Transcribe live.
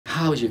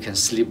how you can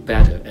sleep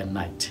better at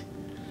night.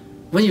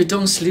 When you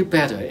don't sleep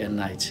better at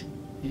night,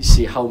 you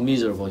see how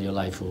miserable your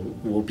life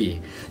will be.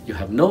 You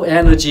have no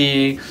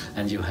energy,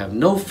 and you have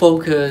no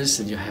focus,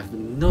 and you have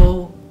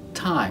no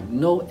time,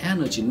 no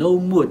energy, no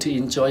mood to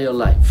enjoy your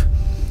life.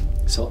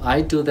 So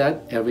I do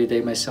that every day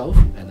myself,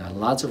 and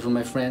lots of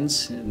my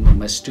friends and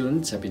my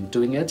students have been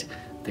doing it.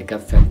 They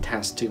got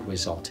fantastic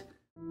result.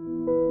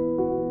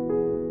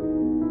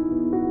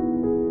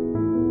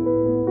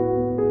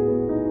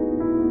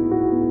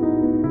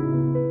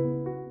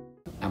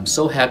 I'm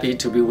so happy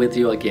to be with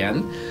you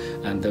again.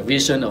 And the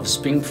vision of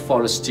Spring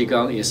Forest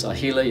Qigong is a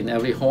healer in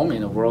every home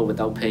in a world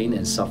without pain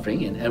and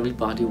suffering, and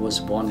everybody was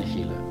born a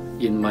healer.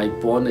 In my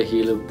Born a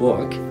Healer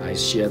book, I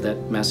share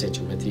that message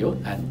with you,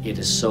 and it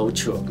is so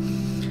true.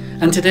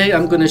 And today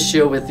I'm going to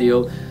share with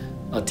you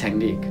a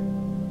technique,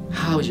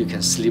 how you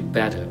can sleep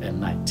better at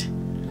night.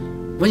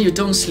 When you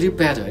don't sleep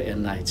better at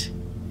night,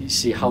 you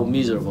see how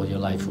miserable your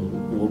life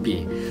will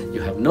be. You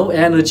have no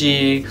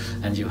energy,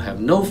 and you have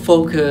no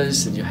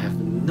focus, and you have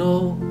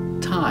no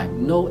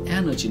time, no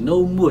energy,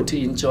 no mood to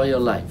enjoy your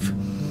life.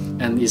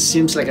 And it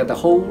seems like the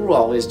whole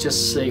world is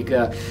just like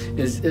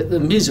is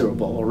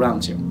miserable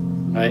around you,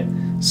 right?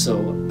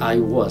 So I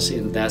was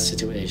in that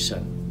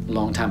situation a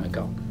long time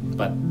ago,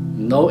 but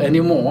no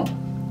anymore.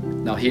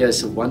 Now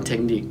here's one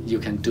technique you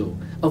can do.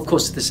 Of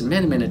course, there's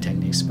many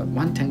techniques, but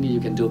one technique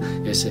you can do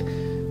is,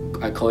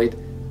 I call it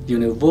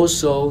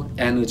universal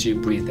energy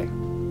breathing.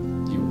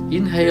 You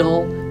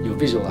inhale, you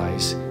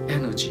visualize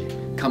energy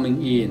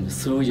coming in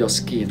through your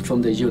skin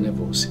from the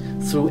universe,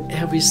 through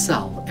every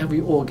cell,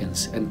 every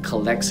organs, and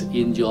collects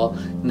in your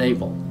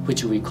navel,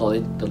 which we call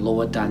it the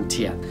lower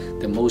dantian,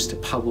 the most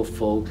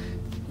powerful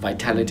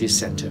vitality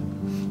center.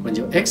 When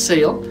you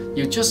exhale,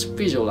 you just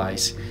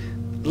visualize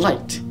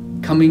light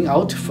coming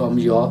out from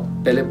your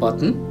belly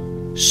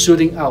button,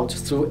 shooting out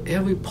through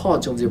every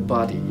part of your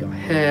body, your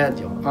head,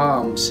 your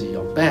arms,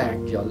 your back,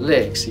 your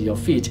legs, your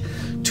feet,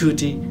 to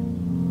the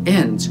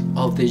end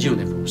of the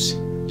universe.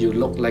 You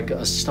look like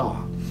a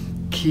star.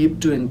 Keep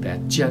doing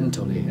that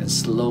gently and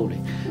slowly.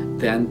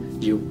 Then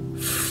you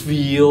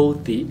feel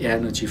the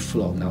energy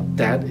flow. Now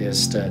that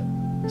is the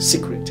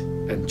secret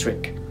and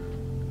trick.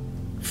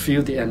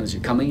 Feel the energy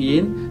coming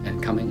in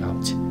and coming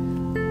out.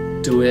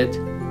 Do it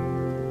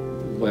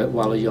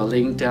while you're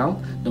laying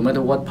down. No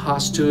matter what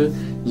posture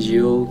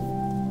you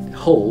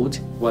hold,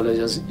 whether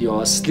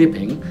you're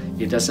sleeping,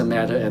 it doesn't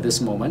matter at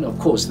this moment. Of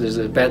course, there's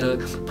a better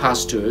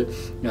posture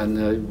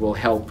and will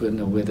help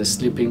with the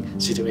sleeping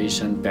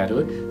situation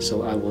better.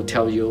 So I will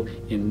tell you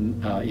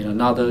in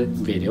another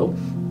video.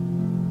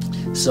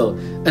 So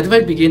at the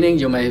very beginning,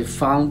 you may have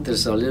found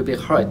this a little bit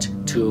hard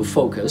to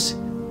focus,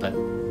 but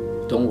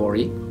don't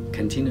worry,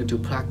 continue to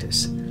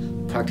practice.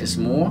 Practice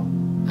more,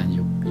 and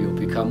you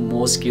become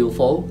more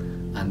skillful,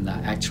 and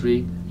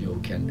actually you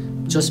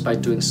can, just by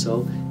doing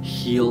so,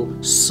 heal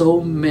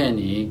so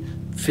many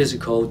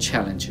physical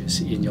challenges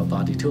in your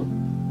body too.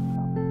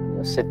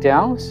 You sit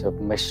down, so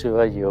make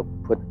sure you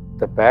put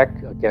the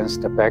back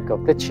against the back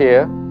of the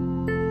chair.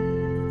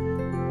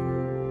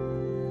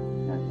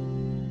 And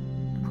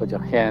put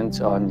your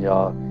hands on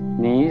your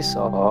knees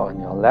or on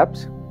your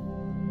laps.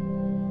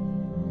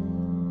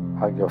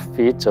 Hug your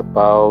feet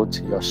about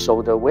your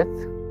shoulder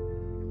width.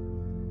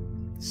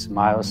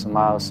 Smile,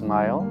 smile,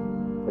 smile.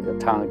 Put your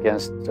tongue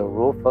against the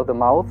roof of the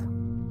mouth.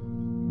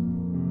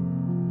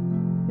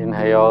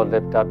 Inhale,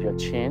 lift up your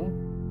chin.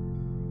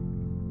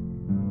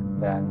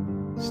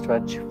 Then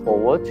stretch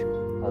forward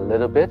a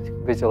little bit,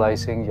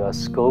 visualizing you're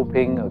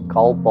scooping a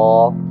golf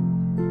ball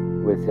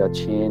with your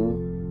chin,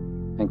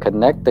 and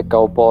connect the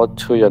golf ball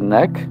to your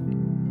neck.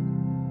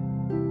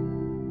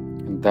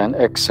 And then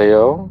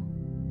exhale,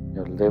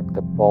 you lift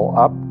the ball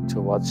up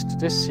towards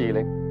the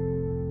ceiling.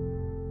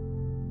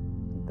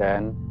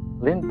 Then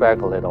lean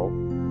back a little.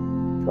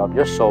 Drop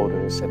your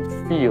shoulders and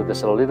feel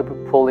there's a little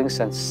bit pulling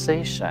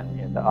sensation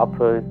in the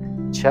upper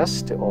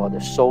chest or the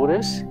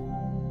shoulders.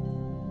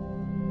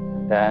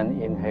 And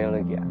then inhale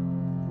again.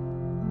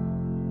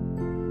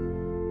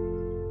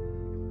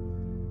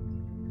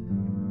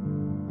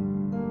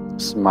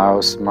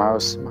 Smile, smile,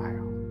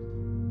 smile.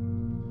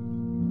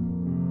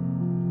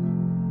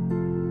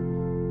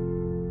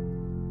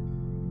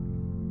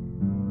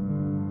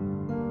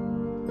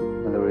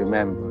 And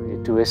remember,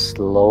 you do it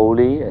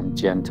slowly and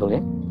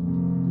gently.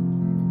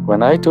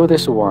 When I do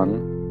this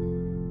one,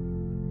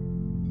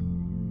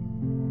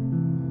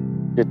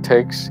 it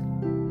takes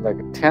like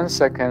 10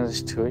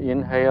 seconds to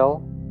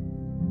inhale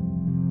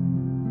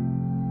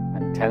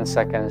and 10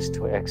 seconds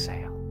to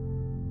exhale.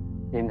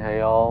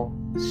 Inhale,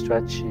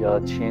 stretch your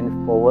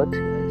chin forward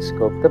and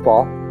scoop the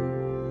ball.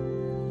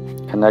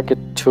 Connect it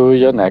to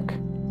your neck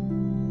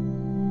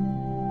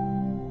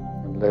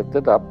and lift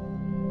it up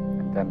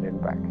and then lean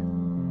back.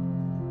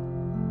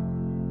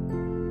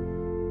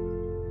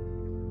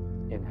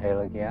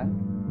 Inhale again.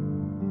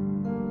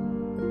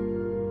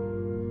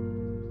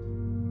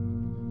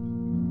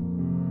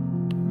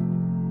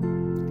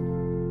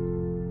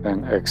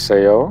 Then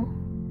exhale.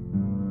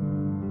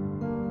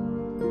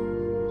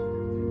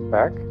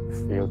 Back.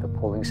 Feel the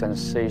pulling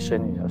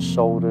sensation in your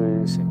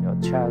shoulders, in your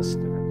chest,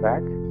 and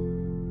back.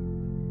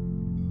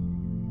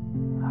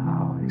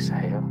 Now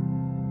exhale.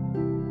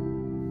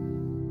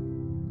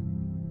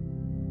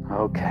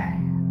 Okay.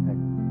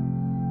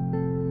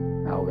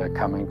 Now we're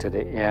coming to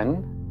the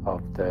end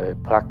of the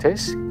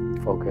practice.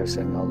 Focus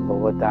on your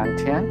lower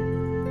dantian.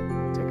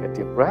 Take a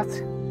deep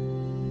breath.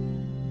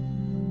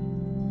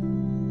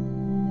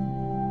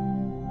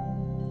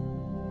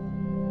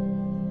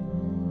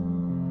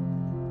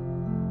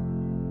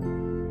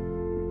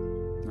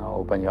 Now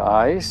open your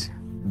eyes.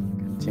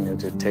 Continue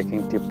to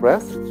taking deep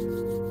breath.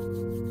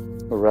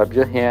 Rub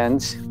your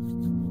hands.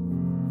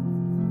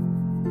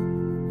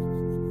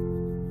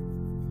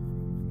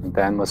 And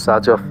then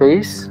massage your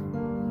face.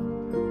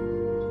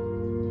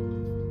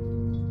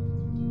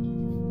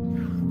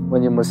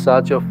 When you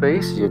massage your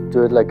face, you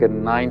do it like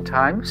 9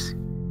 times.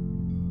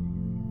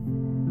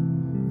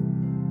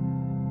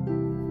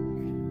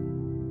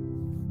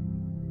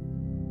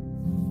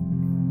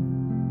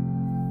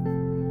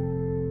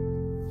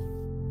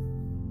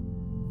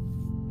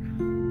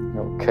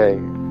 Okay,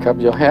 cup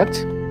your head.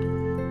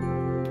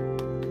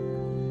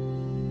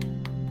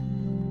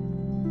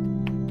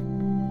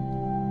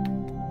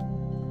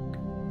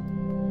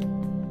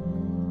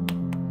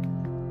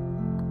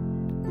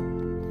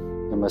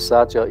 And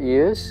massage your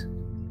ears.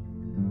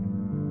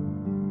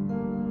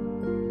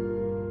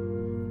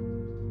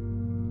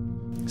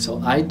 So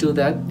I do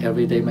that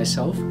every day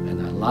myself,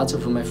 and lots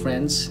of my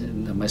friends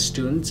and my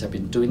students have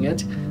been doing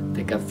it.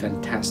 They got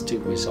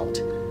fantastic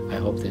result. I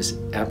hope this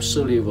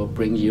absolutely will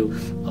bring you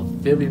a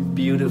very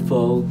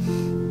beautiful,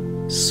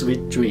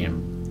 sweet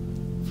dream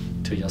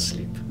to your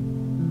sleep.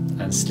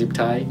 And sleep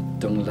tight,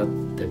 don't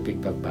let the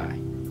big bug bite.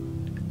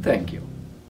 Thank you.